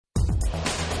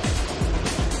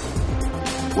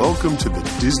Welcome to the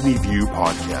Disney View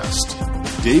podcast.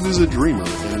 Dave is a dreamer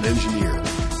and an engineer.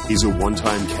 He's a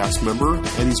one-time cast member,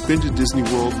 and he's been to Disney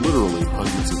World literally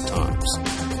hundreds of times.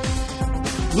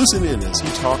 Listen in as he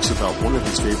talks about one of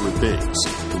his favorite things,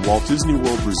 the Walt Disney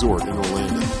World Resort in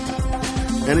Orlando,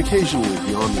 and occasionally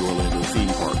beyond the Orlando theme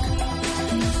park.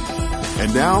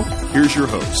 And now, here's your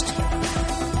host.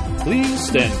 Please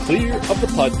stand clear of the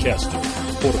podcaster.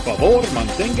 Por favor,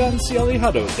 manténganse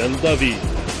alejados del David.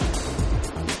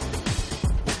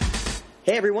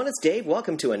 Hey everyone, it's Dave.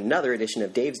 Welcome to another edition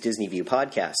of Dave's Disney View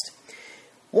podcast.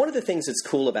 One of the things that's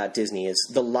cool about Disney is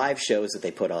the live shows that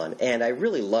they put on, and I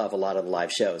really love a lot of the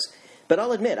live shows. But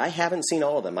I'll admit, I haven't seen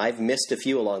all of them. I've missed a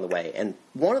few along the way, and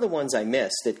one of the ones I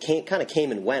missed that kind of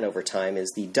came and went over time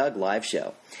is the Doug live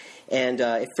show. And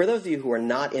for those of you who are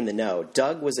not in the know,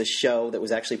 Doug was a show that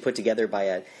was actually put together by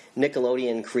a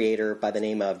Nickelodeon creator by the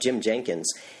name of Jim Jenkins.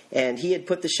 And he had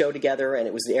put the show together, and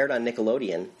it was aired on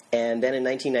Nickelodeon. And then in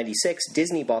 1996,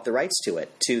 Disney bought the rights to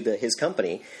it, to his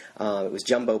company. It was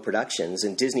Jumbo Productions,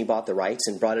 and Disney bought the rights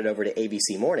and brought it over to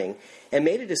ABC Morning and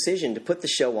made a decision to put the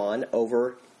show on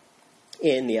over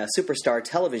in the Superstar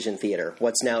Television Theater,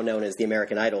 what's now known as the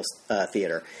American Idol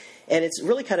Theater. And it's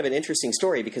really kind of an interesting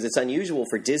story because it's unusual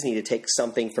for Disney to take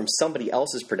something from somebody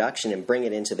else's production and bring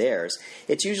it into theirs.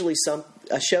 It's usually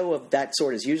a show of that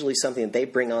sort is usually something that they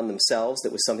bring on themselves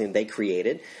that was something they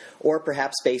created, or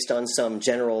perhaps based on some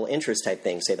general interest type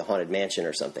thing, say the Haunted Mansion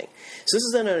or something. So this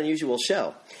is an unusual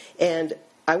show. And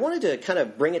I wanted to kind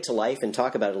of bring it to life and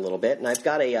talk about it a little bit, and I've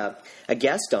got a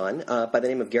guest on by the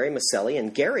name of Gary Maselli,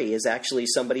 and Gary is actually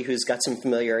somebody who's got some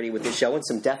familiarity with the show and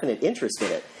some definite interest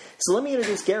in it. So let me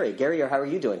introduce Gary. Gary, how are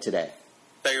you doing today?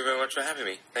 Thank you very much for having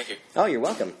me. Thank you. Oh, you're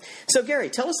welcome. So Gary,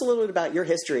 tell us a little bit about your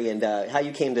history and how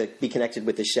you came to be connected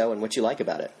with the show and what you like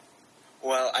about it.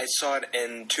 Well, I saw it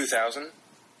in 2000,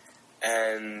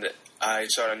 and I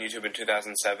saw it on YouTube in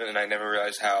 2007, and I never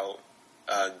realized how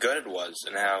good it was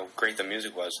and how great the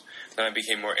music was. Then I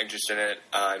became more interested in it.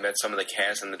 I met some of the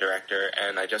cast and the director,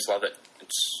 and I just love it.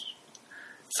 It's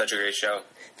such a great show.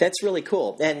 That's really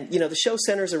cool. And, you know, the show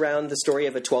centers around the story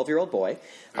of a 12-year-old boy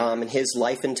and his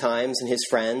life and times and his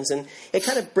friends, and it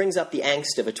kind of brings up the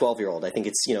angst of a 12-year-old. I think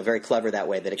it's, you know, very clever that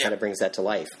way that it kind of brings that to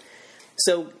life.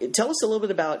 So tell us a little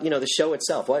bit about, you know, the show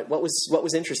itself. What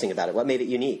was interesting about it? What made it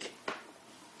unique?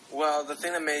 Well, the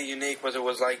thing that made it unique was it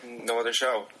was like no other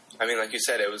show. I mean, like you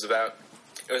said, it was about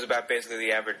basically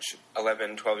the average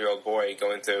 11, 12-year-old boy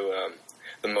going through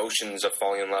the motions of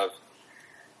falling in love.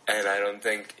 And I don't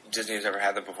think Disney has ever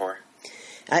had that before.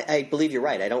 I believe you're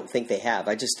right. I don't think they have.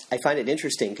 I find it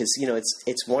interesting because, you know,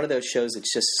 it's one of those shows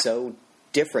that's just so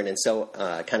different and so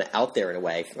kind of out there in a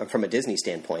way from a Disney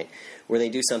standpoint where they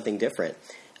do something different.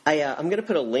 I'm going to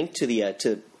put a link to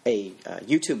a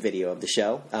YouTube video of the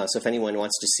show. So if anyone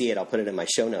wants to see it, I'll put it in my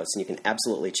show notes, and you can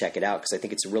absolutely check it out because I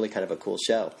think it's really kind of a cool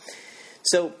show.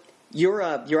 So you're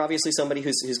obviously somebody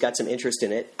who's got some interest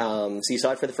in it. So you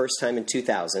saw it for the first time in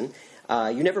 2000.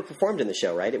 You never performed in the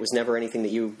show, right? It was never anything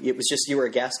that it was just you were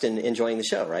a guest and enjoying the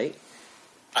show, right?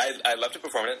 I'd love to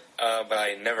perform it, but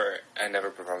I never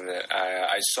performed it.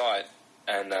 I saw it,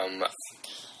 and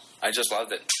I just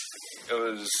loved it. It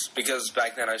was because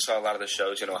back then I saw a lot of the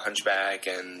shows, you know, Hunchback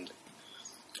and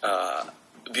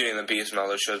Beauty and the Beast and all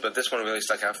those shows, but this one really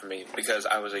stuck out for me because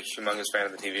I was a humongous fan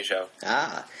of the TV show.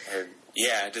 And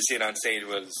yeah, to see it on stage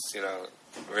was, you know,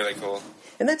 really cool.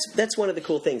 And that's one of the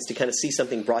cool things, to kind of see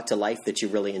something brought to life that you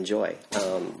really enjoy.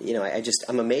 You know,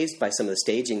 I'm amazed by some of the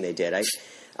staging they did. As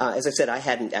I said, I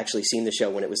hadn't actually seen the show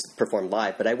when it was performed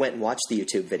live, but I went and watched the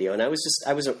YouTube video, and I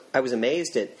was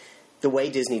amazed at the way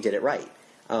Disney did it right.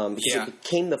 Because it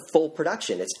became the full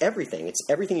production. It's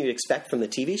everything you'd expect from the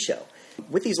TV show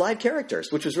with these live characters,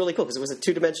 which was really cool because it was a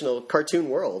two-dimensional cartoon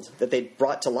world that they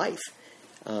brought to life.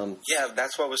 Yeah,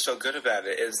 that's what was so good about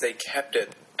it, is they kept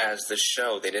it as the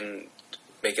show. They didn't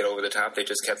make it over the top. They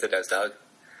just kept it as Doug.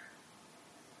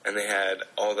 And they had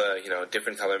all the, you know,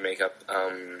 different color makeup.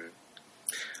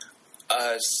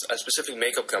 A specific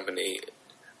makeup company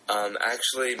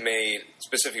actually made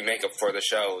specific makeup for the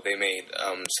show. They made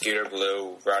Skeeter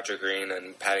Blue, Roger Green,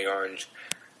 and Patty Orange,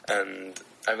 and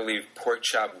I believe Pork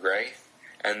Chop Gray.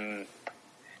 And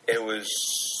it was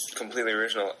completely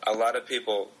original. A lot of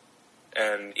people,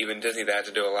 and even Disney, they had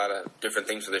to do a lot of different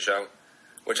things for the show,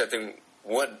 which I think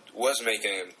what was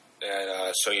making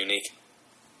it so unique.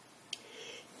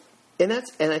 And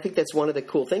I think that's one of the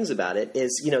cool things about it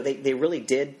is, you know, they really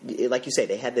did, like you say,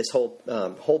 they had this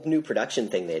whole new production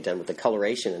thing they had done with the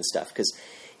coloration and stuff, because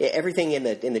everything in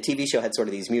the TV show had sort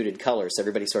of these muted colors.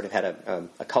 Everybody sort of had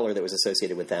a color that was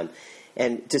associated with them.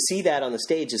 And to see that on the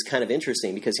stage is kind of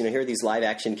interesting because, you know, here are these live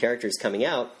action characters coming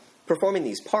out performing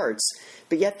these parts,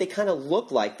 but yet they kind of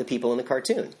look like the people in the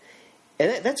cartoon.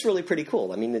 And that's really pretty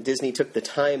cool. I mean, Disney took the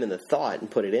time and the thought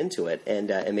and put it into it and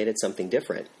made it something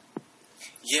different.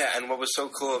 Yeah, and what was so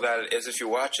cool about it is if you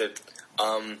watch it,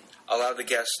 a lot of the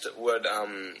guests would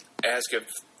ask if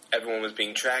everyone was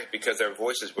being tracked because their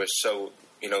voices were so,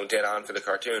 dead on for the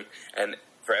cartoon. And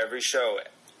for every show,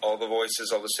 all the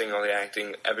voices, all the singing, all the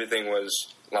acting, everything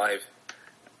was live.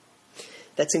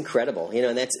 That's incredible,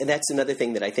 and that's another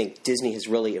thing that I think Disney has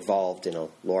really evolved in a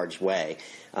large way.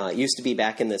 It used to be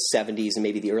back in the 70s and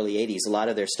maybe the early 80s, a lot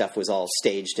of their stuff was all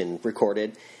staged and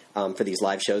recorded for these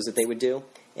live shows that they would do,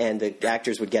 and the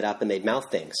actors would get up and they'd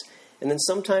mouth things. And then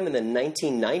sometime in the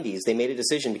 1990s, they made a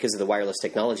decision because of the wireless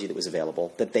technology that was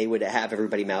available that they would have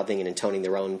everybody mouthing and intoning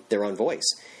their own voice.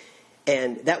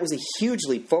 And that was a huge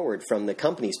leap forward from the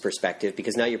company's perspective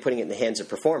because now you're putting it in the hands of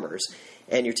performers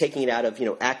and you're taking it out of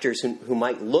actors who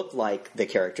might look like the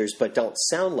characters but don't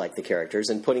sound like the characters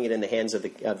and putting it in the hands of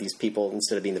these people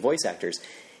instead of being the voice actors.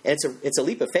 And it's a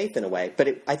leap of faith in a way,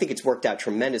 but I think it's worked out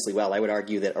tremendously well. I would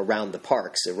argue that around the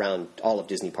parks, around all of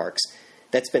Disney parks,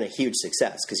 that's been a huge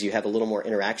success because you have a little more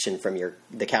interaction from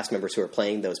the cast members who are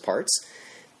playing those parts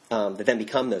that then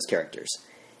become those characters.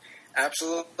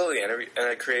 Absolutely, and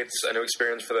it creates a new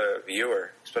experience for the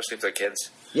viewer, especially for the kids.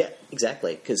 Yeah,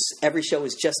 exactly, because every show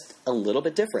is just a little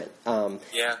bit different.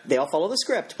 They all follow the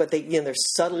script, but they're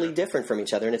subtly different from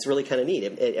each other, and it's really kind of neat.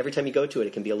 Every time you go to it,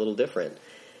 it can be a little different.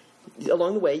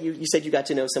 Along the way, you said you got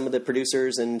to know some of the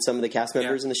producers and some of the cast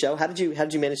members in the show. How did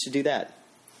you manage to do that?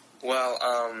 Well,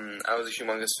 I was a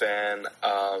humongous fan.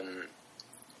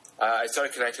 I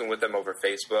started connecting with them over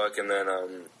Facebook, and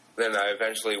then I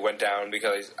eventually went down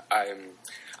because I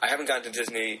haven't gone to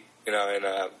Disney, in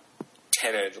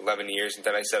 10 or 11 years. And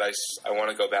then I said I want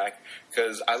to go back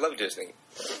because I love Disney,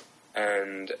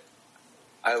 and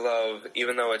I love,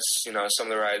 even though it's some of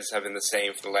the rides have been the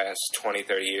same for the last 20,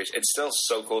 30 years, it's still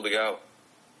so cool to go.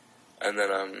 And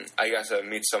then I got to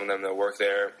meet some of them that work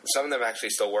there. Some of them actually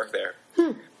still work there.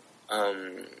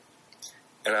 And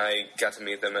I got to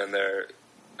meet them, and they're.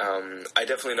 I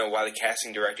definitely know why the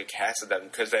casting director casted them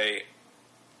because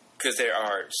they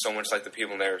are so much like the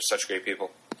people, and they're such great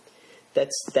people.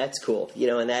 That's cool,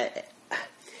 and that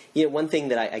one thing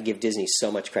that I give Disney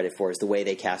so much credit for is the way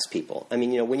they cast people. I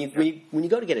mean, when you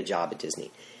go to get a job at Disney,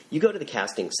 you go to the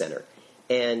casting center,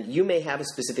 and you may have a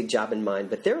specific job in mind,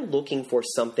 but they're looking for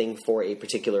something for a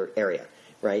particular area,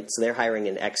 right? So they're hiring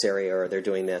in X area, or they're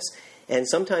doing this. And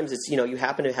sometimes it's, you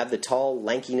happen to have the tall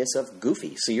lankiness of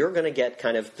Goofy. So you're going to get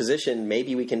kind of positioned,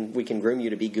 maybe we can groom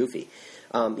you to be Goofy.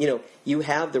 You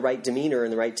have the right demeanor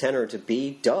and the right tenor to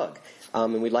be Doug.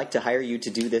 And we'd like to hire you to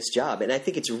do this job. And I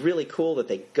think it's really cool that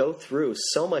they go through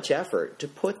so much effort to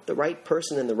put the right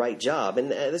person in the right job.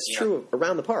 And that's true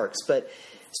around the parks, but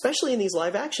especially in these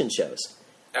live action shows.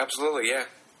 Absolutely, yeah.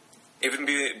 Even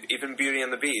Beauty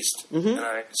and the Beast. Mm-hmm. And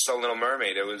I saw Little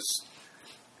Mermaid.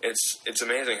 It's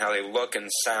amazing how they look and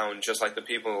sound just like the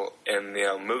people in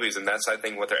the movies, and that's, I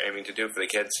think, what they're aiming to do for the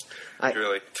kids. To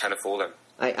really kind of fool them.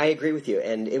 I agree with you,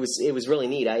 and it was really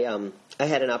neat. I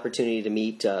had an opportunity to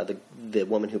meet the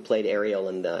woman who played Ariel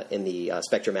in the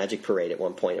Spectrum Magic Parade at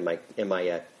one point in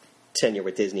my tenure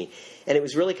with Disney, and it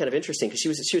was really kind of interesting because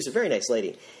she was a very nice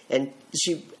lady, and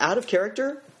she, out of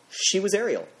character, she was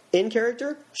Ariel. In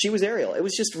character, she was Ariel. It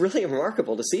was just really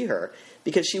remarkable to see her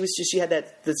because she had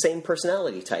the same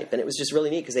personality type, and it was just really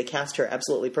neat because they cast her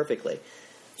absolutely perfectly.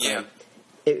 Yeah,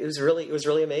 it was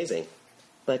really amazing.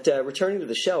 But returning to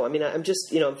the show, I mean, I'm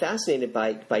just I'm fascinated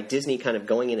by Disney kind of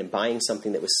going in and buying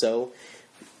something that was so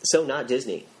not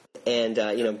Disney, and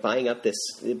buying up this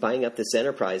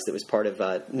enterprise that was part of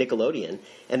Nickelodeon,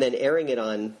 and then airing it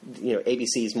on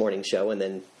ABC's morning show, and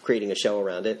then creating a show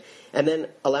around it, and then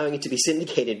allowing it to be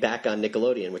syndicated back on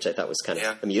Nickelodeon, which I thought was kind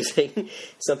of amusing,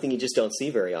 something you just don't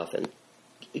see very often.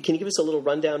 Can you give us a little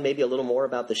rundown, maybe a little more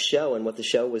about the show and what the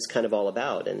show was kind of all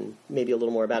about, and maybe a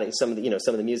little more about it, some of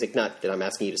the music? Not that I'm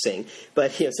asking you to sing,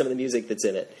 but some of the music that's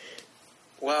in it.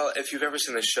 Well, if you've ever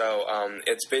seen the show,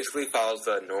 it basically follows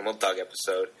the normal Doug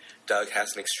episode. Doug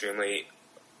has an extremely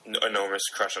enormous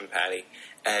crush on Patty,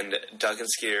 and Doug and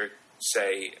Skeeter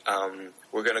say,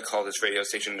 we're going to call this radio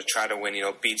station to try to win,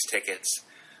 Beats tickets.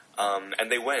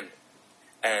 And they win.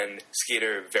 And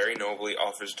Skeeter very nobly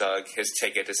offers Doug his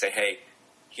ticket to say, hey,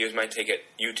 here's my ticket,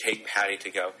 you take Patty to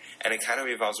go. And it kind of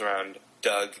revolves around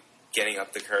Doug getting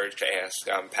up the courage to ask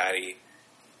Patty.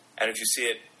 And if you see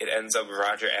it, it ends up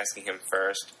Roger asking him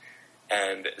first.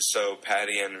 And so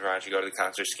Patty and Roger go to the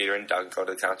concert, Skeeter and Doug go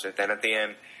to the concert. Then at the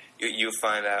end, you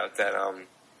find out that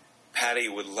Patty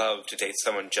would love to date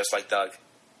someone just like Doug.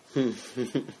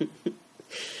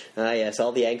 Yes,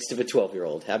 all the angst of a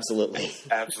 12-year-old. Absolutely.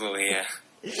 Absolutely, yeah.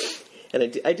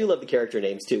 And I do love the character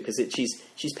names, too, because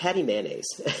she's Patty Mayonnaise.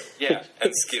 Yeah,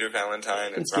 and Skeeter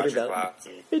Valentine and Roger Klotz.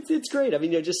 It's great. I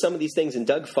mean, just some of these things. And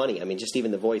Doug Funny. I mean, just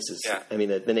even the voices. Yeah. I mean,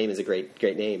 the name is a great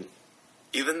name.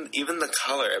 Even the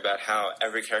color, about how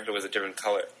every character was a different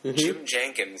color. Mm-hmm. Jim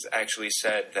Jenkins actually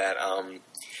said that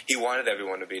he wanted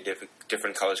everyone to be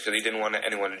different colors because he didn't want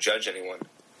anyone to judge anyone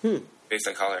based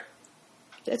on color.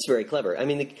 That's very clever. I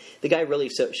mean, the guy really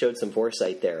showed some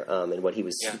foresight there in what he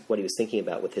was thinking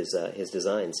about with his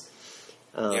designs.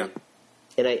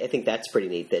 And I think that's pretty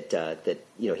neat that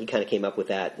he kind of came up with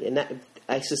that. And that,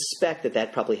 I suspect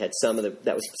that probably had some of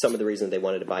the reason they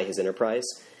wanted to buy his enterprise.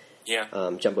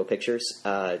 Yeah. Jumbo Pictures,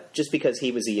 just because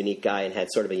he was a unique guy and had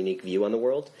sort of a unique view on the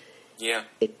world. Yeah.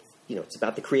 It's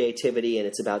about the creativity and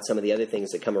it's about some of the other things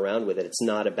that come around with it. It's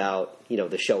not about,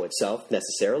 the show itself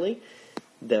necessarily,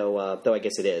 though I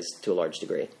guess it is to a large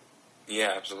degree.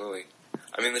 Yeah, absolutely.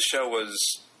 I mean, the show was,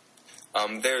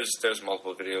 there's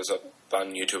multiple videos up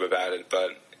on YouTube about it,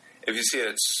 but if you see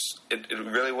it, it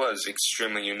really was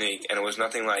extremely unique, and it was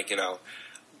nothing like,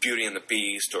 Beauty and the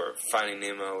Beast or Finding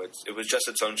Nemo. It was just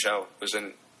its own show. It was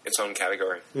in its own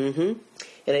category. Mm-hmm.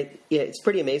 And it's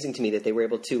pretty amazing to me that they were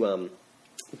able to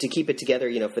keep it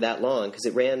together, for that long, because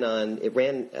it ran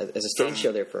as a stage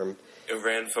show there for him. It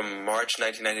ran from March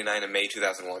 1999 to May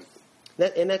 2001.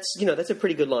 That's a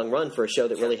pretty good long run for a show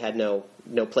that really had no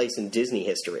place in Disney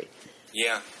history.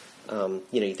 Yeah.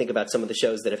 You think about some of the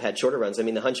shows that have had shorter runs. I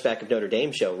mean, the Hunchback of Notre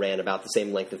Dame show ran about the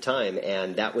same length of time,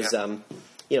 and that was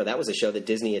that was a show that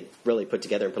Disney had really put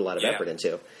together and put a lot of effort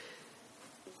into.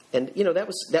 And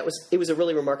it was a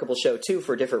really remarkable show too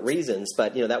for different reasons,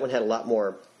 but that one had a lot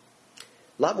more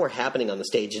happening on the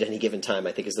stage at any given time,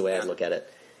 I think, is the way I'd look at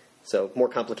it. So more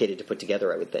complicated to put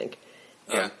together, I would think.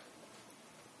 Yeah.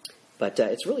 But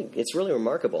it's really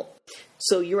remarkable.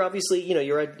 So you're obviously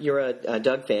you're a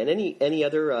Doug fan. Any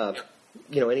other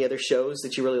any other shows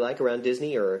that you really like around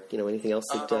Disney, or anything else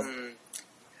that?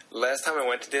 Last time I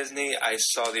went to Disney, I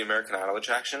saw the American Idol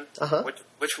attraction,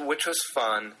 which was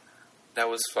fun. That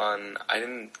was fun.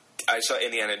 I saw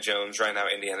Indiana Jones. Right now,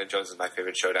 Indiana Jones is my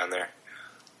favorite show down there.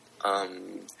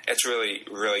 It's really,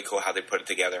 really cool how they put it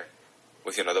together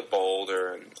with the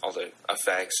boulder and all the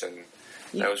effects, and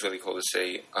that was really cool to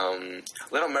see.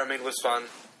 Little Mermaid was fun.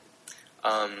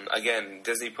 Again,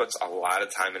 Disney puts a lot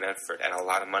of time and effort and a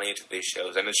lot of money into these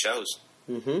shows, and it shows.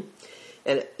 Mm-hmm.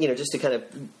 And just to kind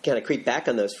of creep back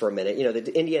on those for a minute,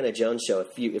 the Indiana Jones show.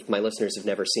 If my listeners have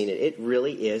never seen it, it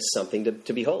really is something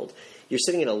to behold. You're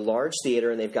sitting in a large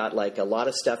theater, and they've got like a lot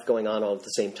of stuff going on all at the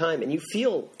same time, and you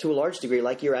feel to a large degree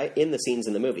like you're in the scenes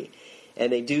in the movie.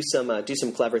 And they do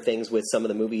some clever things with some of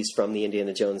the movies from the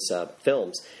Indiana Jones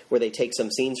films, where they take some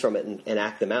scenes from it and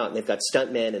act them out. And they've got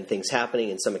stuntmen and things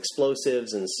happening, and some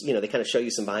explosives, and they kind of show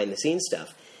you some behind the scenes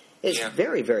stuff. It's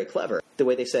very, very clever the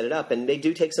way they set it up, and they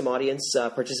do take some audience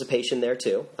participation there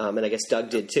too. And I guess Doug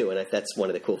did too, and that's one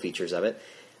of the cool features of it.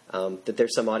 That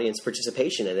there's some audience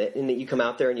participation in it, and that you come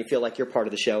out there and you feel like you're part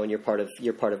of the show and you're part of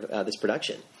this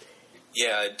production.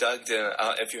 Yeah, Doug did.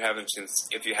 If you haven't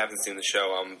seen the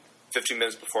show, 15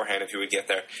 minutes beforehand, if you would get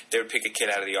there, they would pick a kid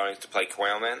out of the audience to play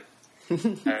Quailman.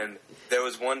 And there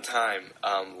was one time,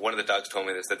 one of the Dougs told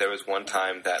me this, that there was one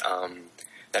time that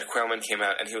that Quailman came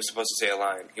out and he was supposed to say a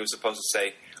line. He was supposed to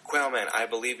say, "Quailman, I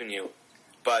believe in you."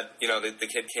 But, the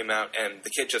kid came out and the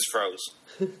kid just froze.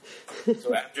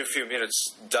 So after a few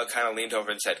minutes, Doug kind of leaned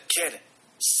over and said, "Kid,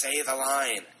 say the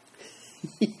line."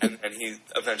 and he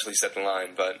eventually said the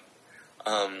line, but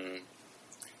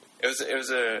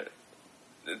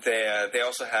they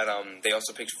also had they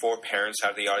also picked 4 parents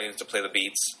out of the audience to play the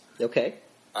beats. Okay.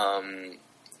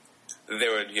 They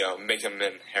would make them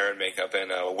in hair and makeup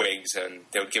and wigs, and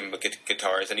they would give them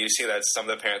guitars. And you see that some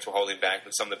of the parents were holding back,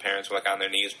 but some of the parents were on their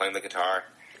knees playing the guitar.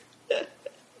 It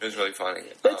was really funny.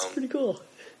 That's pretty cool.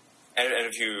 And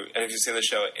if you've seen the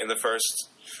show,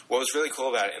 what was really cool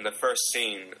about it, in the first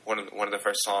scene, one of the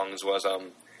first songs was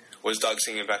Doug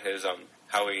singing about his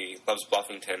how he loves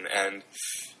Bluffington, and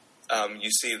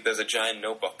you see there's a giant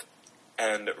notebook,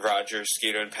 and Roger,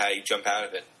 Skeeter, and Patty jump out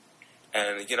of it,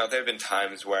 and there have been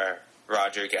times where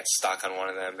Roger gets stuck on one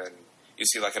of them, and you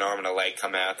see like an arm and a leg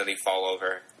come out, then he fall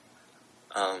over.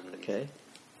 Okay.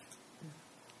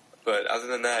 But other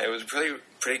than that, it was a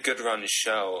pretty good run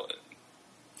show.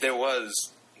 There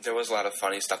was a lot of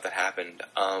funny stuff that happened.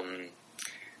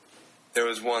 There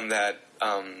was one that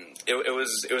it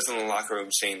was in the locker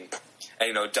room scene,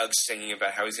 and Doug's singing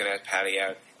about how he's going to have Patty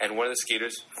out, and one of the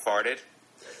Skeeters farted,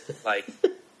 like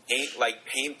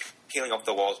paint peeling off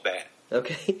the walls bad.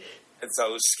 Okay. And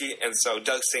so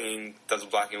Doug's singing, does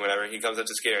blocking, whatever. He comes up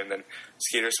to Skeeter, and then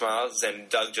Skeeter smiles, and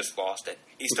Doug just lost it.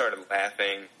 He started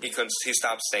laughing. He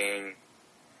stopped singing,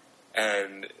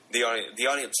 and the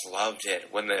audience loved it.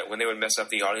 When they would mess up,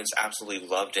 the audience absolutely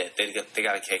loved it. They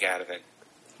got a kick out of it.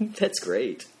 That's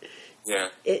great. Yeah.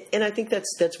 And I think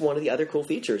that's one of the other cool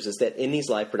features is that in these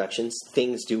live productions,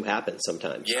 things do happen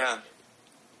sometimes. Yeah.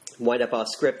 Wind up off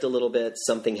script a little bit,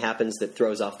 something happens that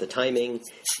throws off the timing,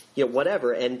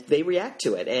 whatever, and they react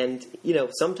to it. And,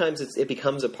 sometimes it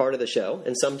becomes a part of the show,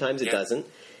 and sometimes it doesn't.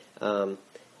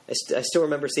 I still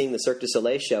remember seeing the Cirque du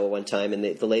Soleil show one time, and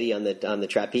the lady on the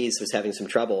trapeze was having some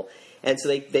trouble. And so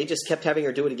they just kept having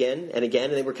her do it again, and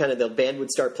they were the band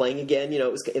would start playing again.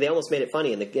 They almost made it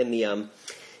funny, and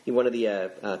one of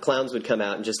the clowns would come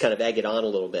out and just kind of egg it on a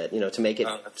little bit, to make it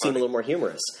seem a little more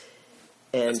humorous.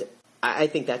 And I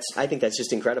think that's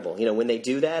just incredible. When they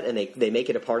do that and they make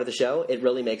it a part of the show, it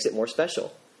really makes it more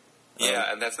special.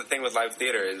 Yeah, and that's the thing with live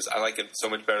theater is I like it so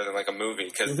much better than like a movie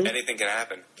because anything can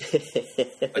happen.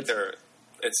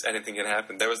 Anything can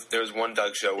happen. There was one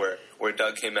Doug show where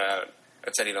Doug came out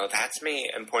and said, that's me,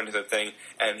 and pointed to the thing,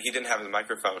 and he didn't have his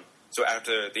microphone. So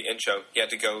after the intro, he had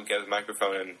to go get his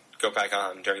microphone and go back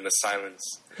on during the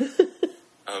silence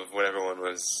of what everyone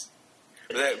was.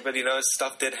 But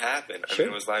stuff did happen. I mean,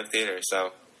 it was live theater,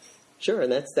 so sure,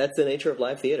 and that's the nature of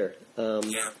live theater.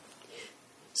 Yeah.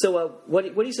 So,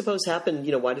 what do you suppose happened?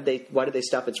 Why did they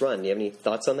stop its run? Do you have any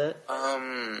thoughts on that?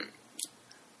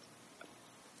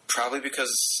 Probably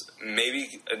because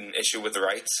maybe an issue with the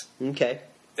rights. Okay.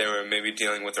 They were maybe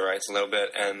dealing with the rights a little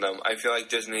bit, and I feel like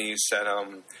Disney said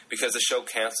because the show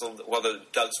canceled. Well,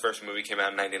 Doug's first movie came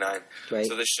out in '99, right.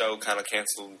 So the show kind of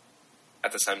canceled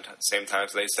at the same time.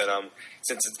 So they said,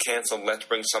 since it's canceled, let's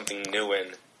bring something new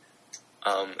in.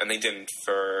 And they didn't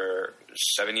for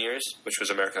 7 years, which was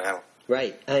American Idol.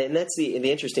 Right, and that's the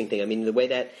interesting thing. I mean, the way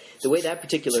that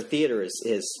particular theater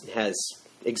has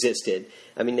existed.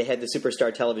 I mean, they had the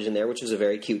Superstar Television there, which was a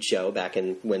very cute show back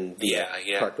when the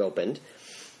park opened.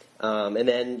 And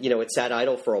then it sat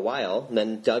idle for a while, and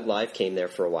then Doug Live came there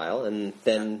for a while, and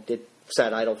then it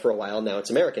sat idle for a while. Now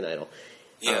it's American Idol.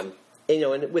 Yeah.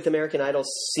 And with American Idol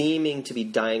seeming to be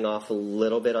dying off a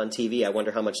little bit on TV, I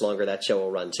wonder how much longer that show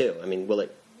will run too. I mean, will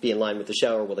it be in line with the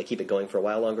show, or will they keep it going for a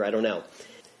while longer? I don't know.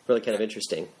 Really kind of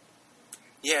interesting.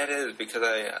 Yeah, it is, because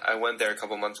I went there a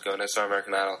couple months ago and I saw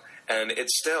American Idol, and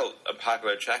it's still a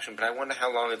popular attraction, but I wonder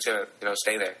how long it's going to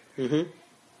stay there. Mm-hmm.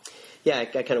 Yeah, I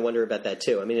kind of wonder about that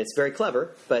too. I mean, it's very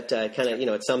clever, but kind of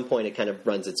at some point it kind of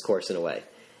runs its course in a way.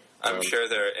 I'm sure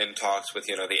they're in talks with,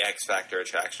 the X Factor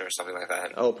attraction or something like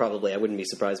that. Oh, probably. I wouldn't be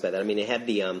surprised by that. I mean, they had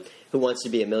the Who Wants to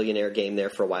Be a Millionaire game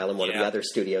there for a while in one of the other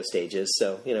studio stages,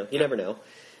 so, you never know.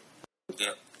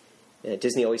 Yeah.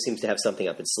 Disney always seems to have something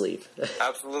up its sleeve.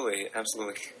 Absolutely.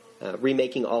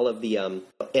 Remaking all of the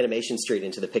Animation Street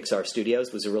into the Pixar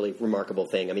studios was a really remarkable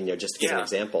thing. I mean, just to give an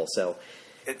example. So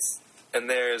And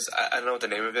there's, I don't know what the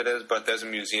name of it is, but there's a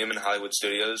museum in Hollywood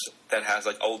Studios that has,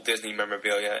 old Disney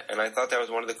memorabilia, and I thought that was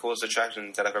one of the coolest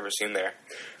attractions that I've ever seen there.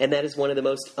 And that is one of the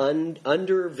most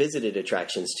under-visited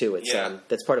attractions, too. It's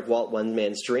that's part of Walt One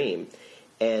Man's Dream.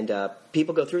 And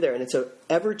people go through there, and it's an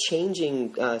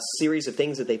ever-changing series of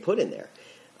things that they put in there.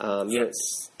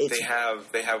 They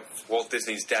have Walt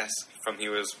Disney's desk from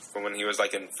when he was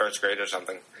in first grade or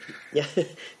something. Yeah,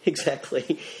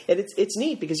 exactly. And it's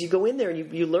neat because you go in there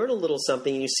and you learn a little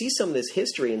something, and you see some of this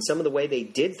history and some of the way they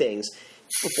did things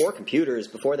before computers,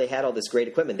 before they had all this great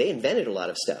equipment. They invented a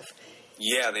lot of stuff.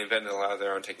 Yeah, they invented a lot of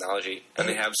their own technology, and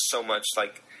they have so much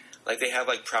they have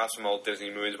props from old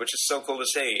Disney movies, which is so cool to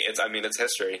see. It's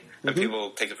history, and people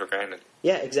take it for granted.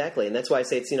 Yeah, exactly, and that's why I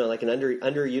say it's an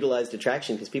underutilized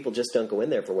attraction because people just don't go in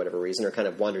there for whatever reason or kind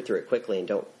of wander through it quickly and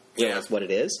don't realize what it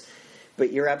is.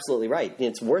 But you're absolutely right.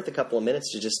 It's worth a couple of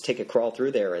minutes to just take a crawl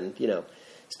through there and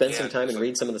spend some time and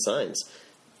read some of the signs.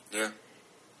 Yeah.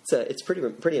 It's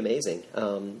pretty amazing,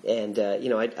 and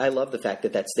I love the fact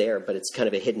that that's there, but it's kind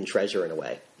of a hidden treasure in a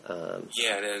way.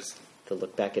 Yeah, it is. To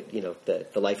look back at the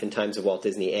life and times of Walt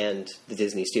Disney and the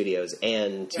Disney Studios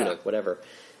and whatever,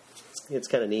 it's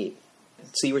kind of neat.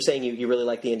 So you were saying you really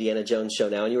like the Indiana Jones show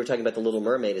now, and you were talking about the Little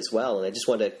Mermaid as well. And I just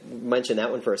wanted to mention that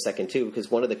one for a second too,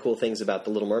 because one of the cool things about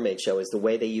the Little Mermaid show is the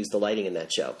way they use the lighting in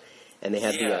that show, and they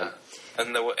had the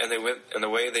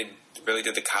way they really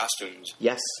did the costumes.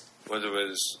 Yes, It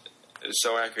was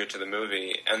so accurate to the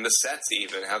movie, and the sets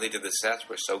even, how they did the sets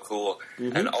were so cool.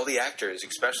 Mm-hmm. And all the actors,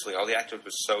 especially, were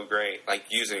so great,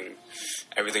 using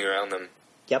everything around them.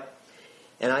 Yep.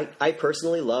 And I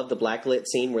personally love the blacklit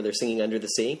scene where they're singing Under the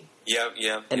Sea.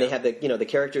 Yeah. And they have the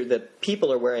character, the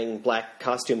people are wearing black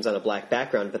costumes on a black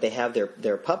background, but they have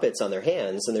their puppets on their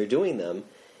hands and they're doing them.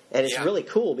 And it's really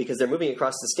cool because they're moving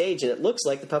across the stage and it looks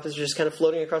like the puppets are just kind of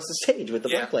floating across the stage with the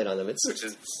black light on them. It's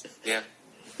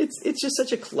just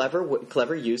such a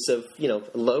clever use of,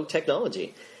 low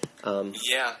technology.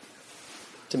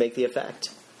 To make the effect.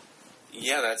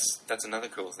 Yeah, that's another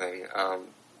cool thing.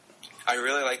 I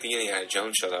really like the Indiana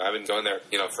Jones show, though. I've been going there,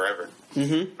 forever.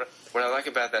 Mm-hmm. What I like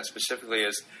about that specifically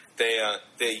is they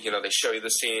show you the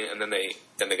scene, and then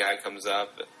the guy comes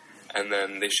up, and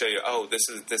then they show you, this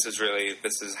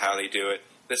is how they do it.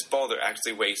 This boulder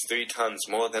actually weighs 3 tons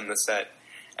more than the set,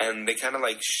 and they kind of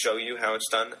like show you how it's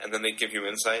done, and then they give you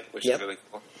insight, which is really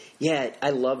cool. Yeah,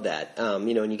 I love that. And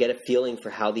you get a feeling for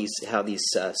how these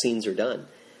scenes are done.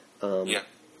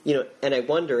 And I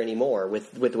wonder anymore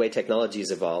with the way technology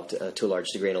has evolved to a large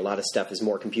degree, and a lot of stuff is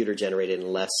more computer generated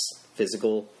and less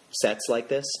physical sets like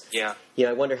this. Yeah.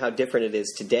 I wonder how different it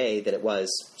is today than it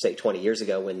was, say, 20 years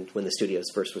ago when the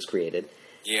studios first was created.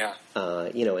 Yeah.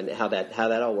 And how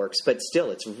that all works. But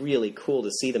still, it's really cool to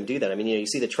see them do that. I mean, you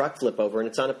see the truck flip over and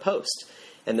it's on a post,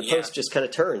 and the post just kind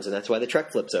of turns, and that's why the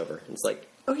truck flips over. And it's like,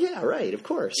 oh yeah, right, of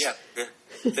course. Yeah.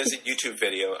 There's a YouTube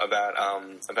video about a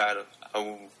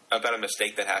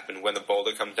mistake that happened when the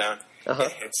boulder comes down. Uh-huh.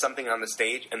 It hit something on the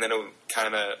stage, and then it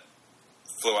kind of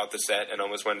flew out the set and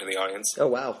almost went to the audience. Oh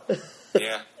wow!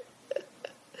 Yeah,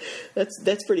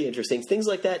 that's pretty interesting. Things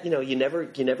like that, you never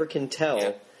can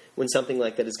tell when something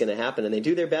like that is going to happen, and they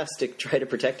do their best to try to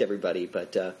protect everybody.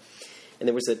 But and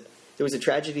there was a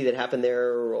tragedy that happened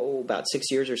there about 6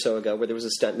 years or so ago, where there was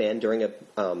a stuntman during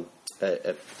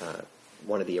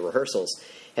one of the rehearsals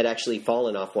had actually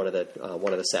fallen off one of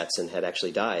the sets and had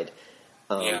actually died.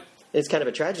 It's kind of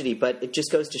a tragedy, but it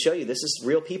just goes to show you this is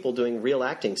real people doing real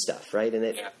acting stuff, right? And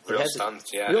real stunts.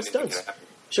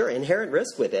 Sure, inherent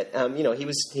risk with it.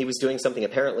 He was doing something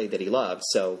apparently that he loved,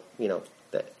 so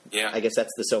I guess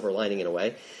that's the silver lining in a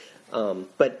way.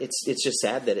 But it's just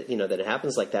sad that it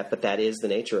happens like that. But that is the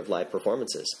nature of live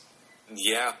performances.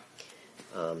 Yeah.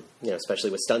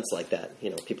 Especially with stunts like that.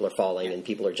 People are falling and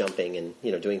people are jumping and,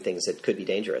 doing things that could be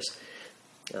dangerous.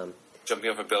 Jumping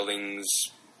over buildings,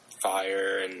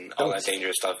 fire, and all that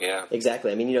dangerous stuff, yeah. Exactly.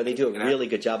 I mean, they do a really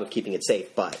good job of keeping it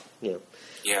safe, but,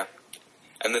 Yeah.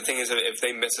 And the thing is, if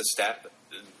they miss a step,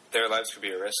 their lives could be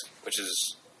at risk, which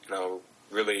is,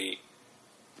 really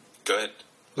good.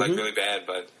 Like, really bad,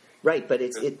 but... Right, but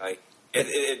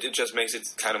it just makes it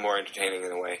kind of more entertaining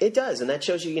in a way. It does, and that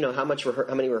shows you, how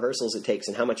many rehearsals it takes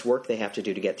and how much work they have to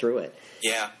do to get through it.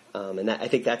 Yeah. And I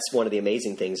think that's one of the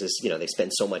amazing things is, they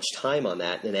spend so much time on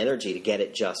that and energy to get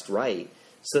it just right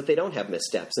so that they don't have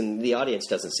missteps, and the audience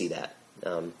doesn't see that.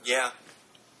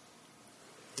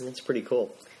 That's pretty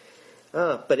cool.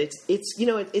 But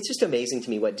it's just amazing to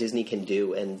me what Disney can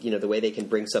do, and the way they can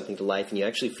bring something to life, and you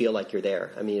actually feel like you're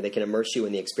there. I mean, they can immerse you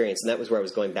in the experience, and that was where I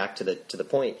was going back to the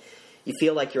point. You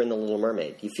feel like you're in The Little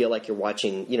Mermaid. You feel like you're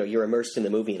watching. You're immersed in the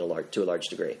movie to a large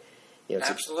degree.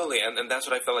 Absolutely, and that's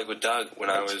what I felt like with Doug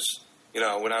when I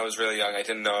was really young. I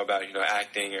didn't know about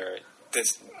acting or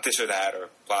this or that or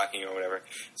blocking or whatever.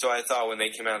 So I thought when they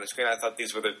came out on the screen, I thought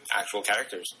these were the actual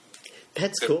characters.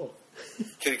 That's cool.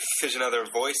 Because their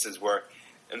voices were.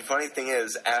 And the funny thing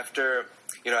is, after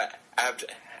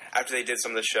they did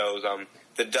some of the shows,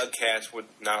 the Doug cast would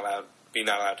not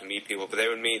allowed to meet people, but they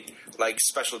would meet like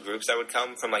special groups that would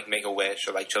come from like Make-A-Wish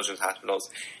or like children's hospitals,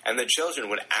 and the children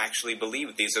would actually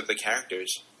believe these are the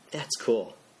characters. That's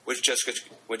cool. Which just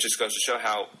goes to show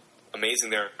how amazing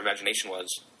their imagination was.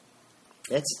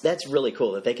 That's really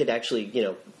cool that they could actually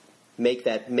make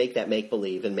that make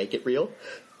believe and make it real.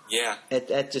 Yeah,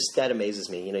 that amazes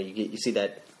me. You see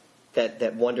that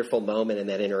wonderful moment and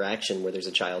that interaction where there's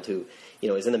a child who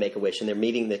is in the Make-A-Wish and they're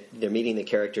meeting the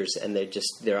characters and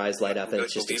their eyes light up and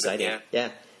it's just exciting. Yeah,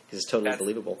 because it's totally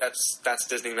believable. That's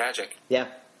Disney magic. Yeah,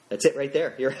 that's it right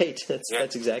there. You're right.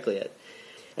 That's exactly it.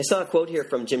 I saw a quote here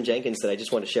from Jim Jenkins that I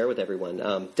just want to share with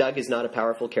everyone. Doug is not a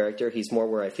powerful character. He's more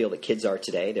where I feel that kids are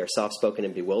today. They're soft-spoken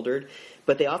and bewildered,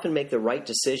 but they often make the right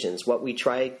decisions. What we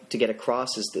try to get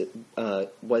across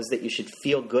was that you should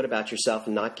feel good about yourself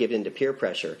and not give in to peer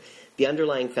pressure. The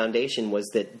underlying foundation was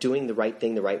that doing the right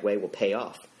thing the right way will pay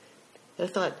off.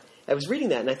 And I was reading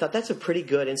that, and I thought that's a pretty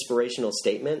good inspirational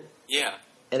statement. Yeah.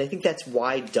 And I think that's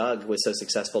why Doug was so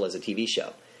successful as a TV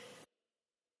show.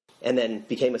 And then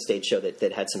became a stage show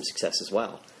that had some success as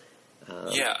well.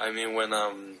 Yeah, I mean, when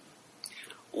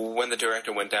the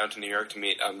director went down to New York to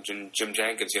meet Jim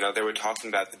Jenkins, they were talking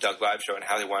about the Doug Live show and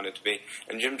how they wanted it to be.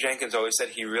 And Jim Jenkins always said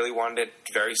he really wanted it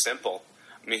very simple.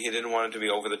 I mean, he didn't want it to be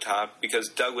over the top because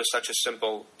Doug was such a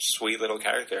simple, sweet little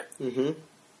character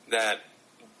that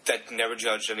never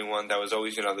judged anyone. That was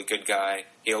always, the good guy.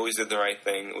 He always did the right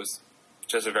thing. It was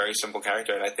just a very simple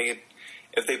character, and I think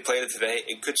if they played it today,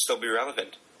 it could still be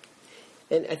relevant.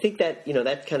 And I think that,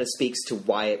 that kind of speaks to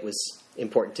why it was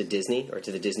important to Disney or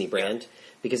to the Disney brand,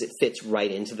 because it fits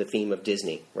right into the theme of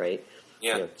Disney, right?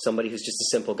 Yeah. Somebody who's just a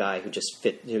simple guy who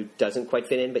who doesn't quite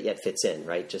fit in, but yet fits in,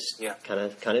 right? Just kind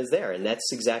of is there, and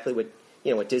that's exactly what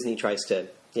what Disney tries to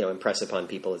impress upon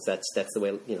people is that's the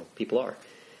way people are,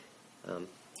 and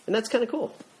that's kind of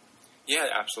cool. Yeah,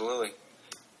 absolutely.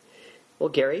 Well,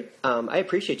 Gary, I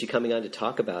appreciate you coming on to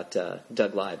talk about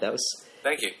Doug Live.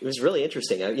 Thank you. It was really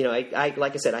interesting. I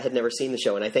like I said, I had never seen the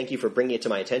show, and I thank you for bringing it to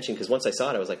my attention because once I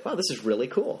saw it, I was like, wow, this is really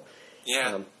cool.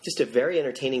 Yeah. Just a very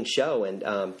entertaining show and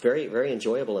very, very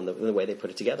enjoyable in the way they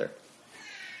put it together.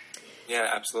 Yeah,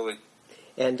 absolutely.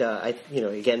 And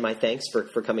again, my thanks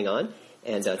for coming on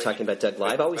and talking about Doug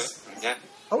Live. Always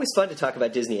fun to talk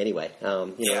about Disney anyway. All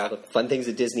the fun things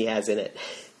that Disney has in it.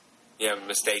 Yeah,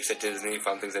 mistakes at Disney,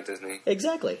 fun things at Disney.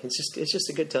 Exactly. It's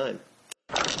just a good time.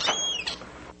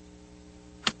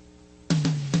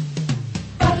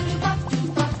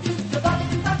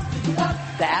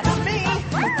 That's me.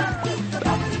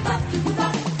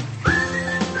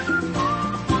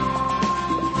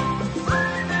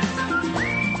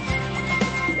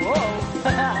 Whoa.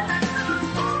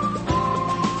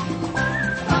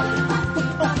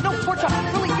 Oh, no, Portia,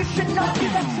 really, you should not do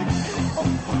that. Oh,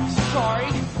 sorry.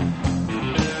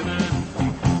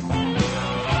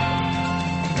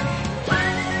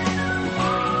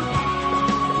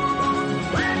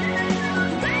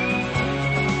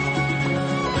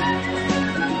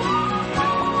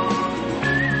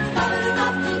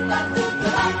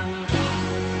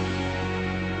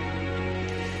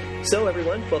 So,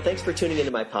 everyone, well, thanks for tuning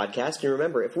into my podcast. And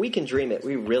remember, if we can dream it,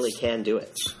 we really can do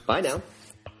it. Bye now.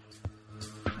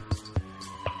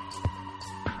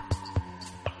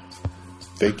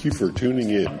 Thank you for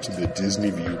tuning in to the Disney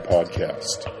View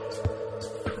podcast.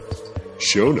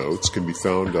 Show notes can be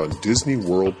found on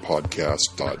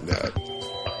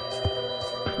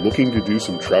DisneyWorldPodcast.net. Looking to do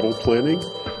some travel planning?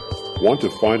 Want to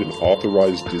find an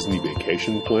authorized Disney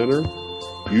vacation planner?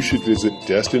 You should visit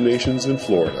Destinations in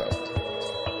Florida.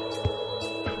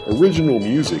 Original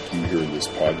music you hear in this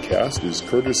podcast is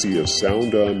courtesy of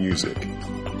Sound On Music.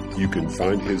 You can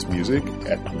find his music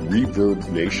at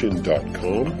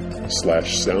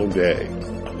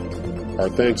reverbnation.com/sounda. Our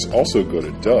thanks also go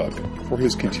to Doug for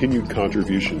his continued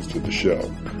contributions to the show.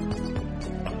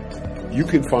 You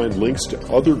can find links to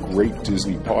other great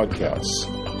Disney podcasts,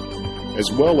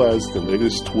 as well as the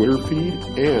latest Twitter feed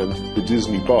and the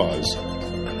Disney Buzz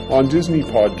on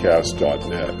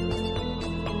DisneyPodcast.net.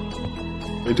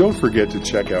 And don't forget to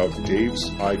check out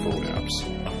Dave's iPhone apps.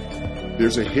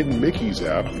 There's a Hidden Mickeys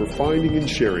app for finding and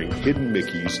sharing hidden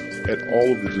Mickeys at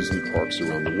all of the Disney parks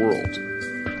around the world.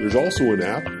 There's also an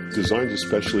app designed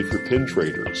especially for pin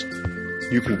traders.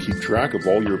 You can keep track of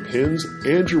all your pins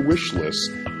and your wish lists.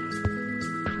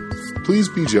 Please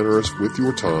be generous with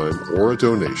your time or a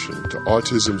donation to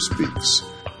Autism Speaks.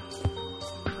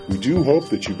 We do hope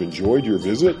that you've enjoyed your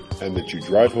visit and that you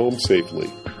drive home safely.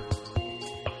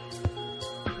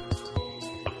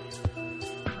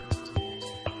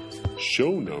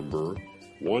 Show number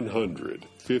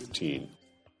 115.